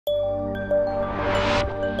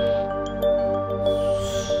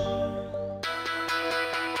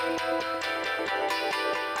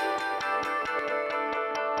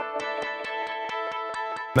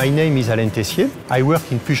My name is Alain Tessier. I work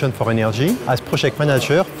in Fusion for Energy as project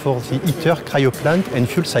manager for the ITER cryoplant and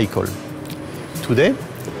fuel cycle. Today,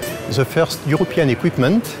 the first European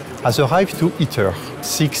equipment has arrived to ITER.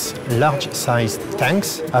 6 large-sized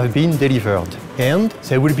tanks have been delivered, and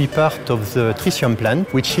they will be part of the tritium plant,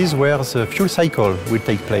 which is where the fuel cycle will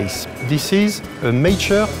take place. This is a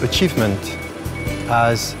major achievement,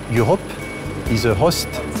 as Europe is a host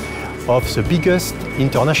of the biggest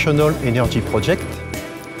international energy project,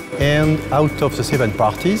 and out of the 7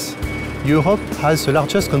 parties, Europe has the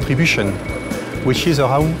largest contribution, which is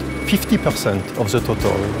around 50% of the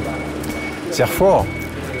total. Therefore,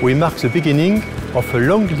 we mark the beginning of a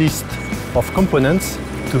long list of components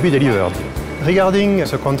to be delivered. Regarding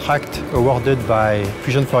the contract awarded by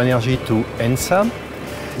Fusion for Energy to ENSA,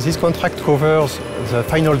 this contract covers the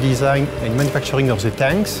final design and manufacturing of the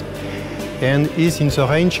tanks and is in the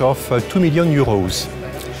range of 2 million euros.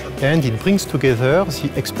 And it brings together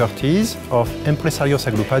the expertise of Empresarios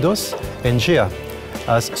Agrupados and GEA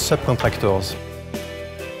as subcontractors.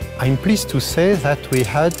 I'm pleased to say that we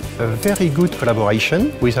had a very good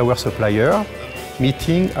collaboration with our supplier,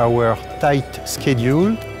 meeting our tight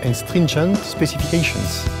schedule and stringent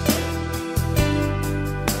specifications.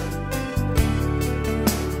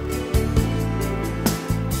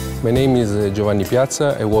 My name is Giovanni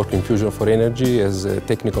Piazza. I work in Fusion for Energy as a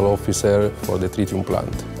technical officer for the tritium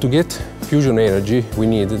plant. To get fusion energy, we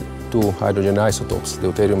need 2 hydrogen isotopes,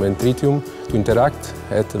 deuterium and tritium, to interact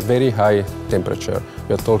at a very high temperature.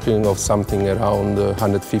 We are talking of something around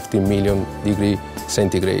 150 million degrees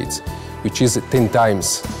centigrade, which is 10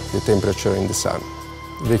 times the temperature in the sun.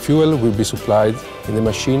 The fuel will be supplied in the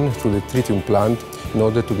machine through the tritium plant in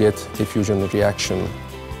order to get a fusion reaction.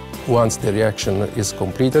 Once the reaction is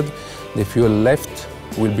completed, the fuel left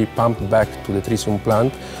will be pumped back to the tritium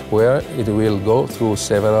plant, where it will go through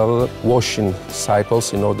several washing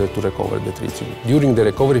cycles in order to recover the tritium. During the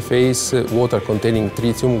recovery phase, water containing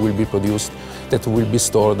tritium will be produced that will be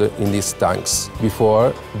stored in these tanks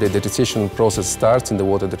before the detritiation process starts in the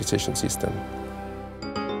water detritiation system.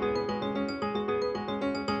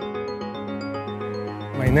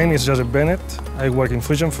 My name is Joseph Bennett. I work in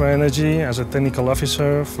Fusion for Energy as a technical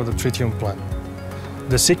officer for the tritium plant.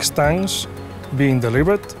 The 6 tanks being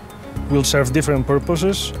delivered will serve different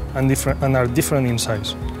purposes and are different in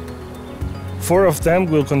size. 4 of them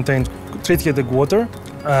will contain treated water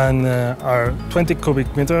and are 20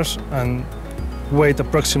 cubic meters and weigh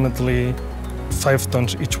approximately 5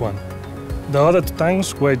 tons each one. The other 2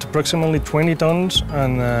 tanks weigh approximately 20 tons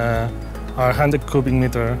and are 100 cubic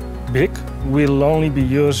meter big, will only be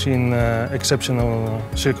used in exceptional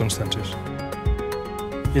circumstances.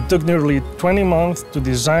 It took nearly 20 months to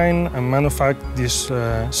design and manufacture these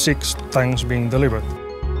 6 tanks being delivered.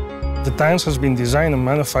 The tanks has been designed and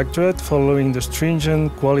manufactured following the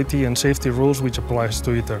stringent quality and safety rules which applies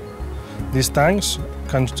to ITER. These tanks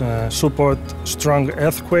can support strong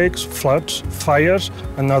earthquakes, floods, fires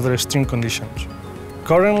and other extreme conditions.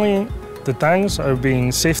 Currently, the tanks are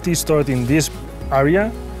being safely stored in this area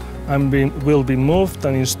and will be moved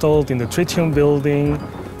and installed in the tritium building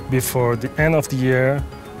before the end of the year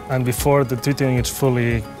and before the tritium is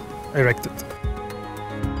fully erected.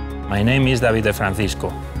 My name is David De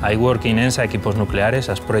Francisco. I work in ENSA Equipos Nucleares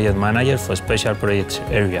as project manager for Special Projects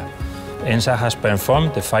area. ENSA has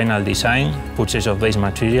performed the final design, purchase of base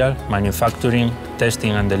material, manufacturing,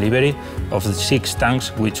 testing and delivery of the 6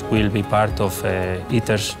 tanks which will be part of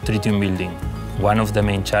ITER's tritium building. One of the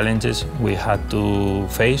main challenges we had to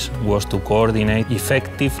face was to coordinate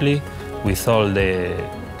effectively with all the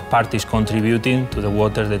parties contributing to the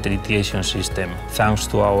water detritiation system. Thanks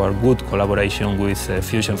to our good collaboration with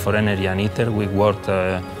Fusion for Energy and ITER, we worked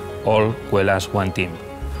all well as one team.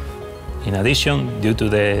 In addition, due to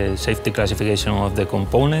the safety classification of the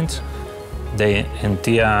components, the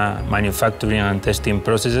entire manufacturing and testing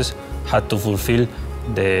processes had to fulfill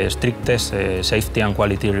the strictest safety and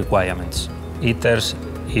quality requirements. ITER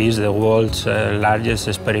is the world's largest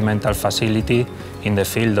experimental facility in the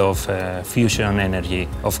field of fusion energy.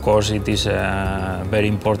 Of course, it is very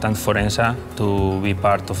important for ENSA to be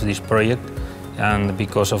part of this project, and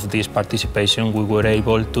because of this participation we were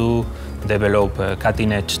able to develop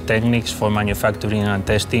cutting-edge techniques for manufacturing and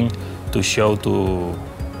testing to show to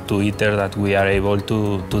ITER that we are able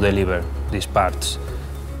to deliver these parts.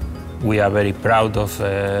 We are very proud of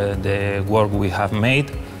the work we have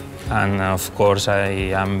made, and of course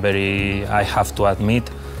I have to admit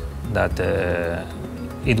that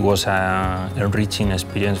it was an enriching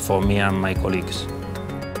experience for me and my colleagues.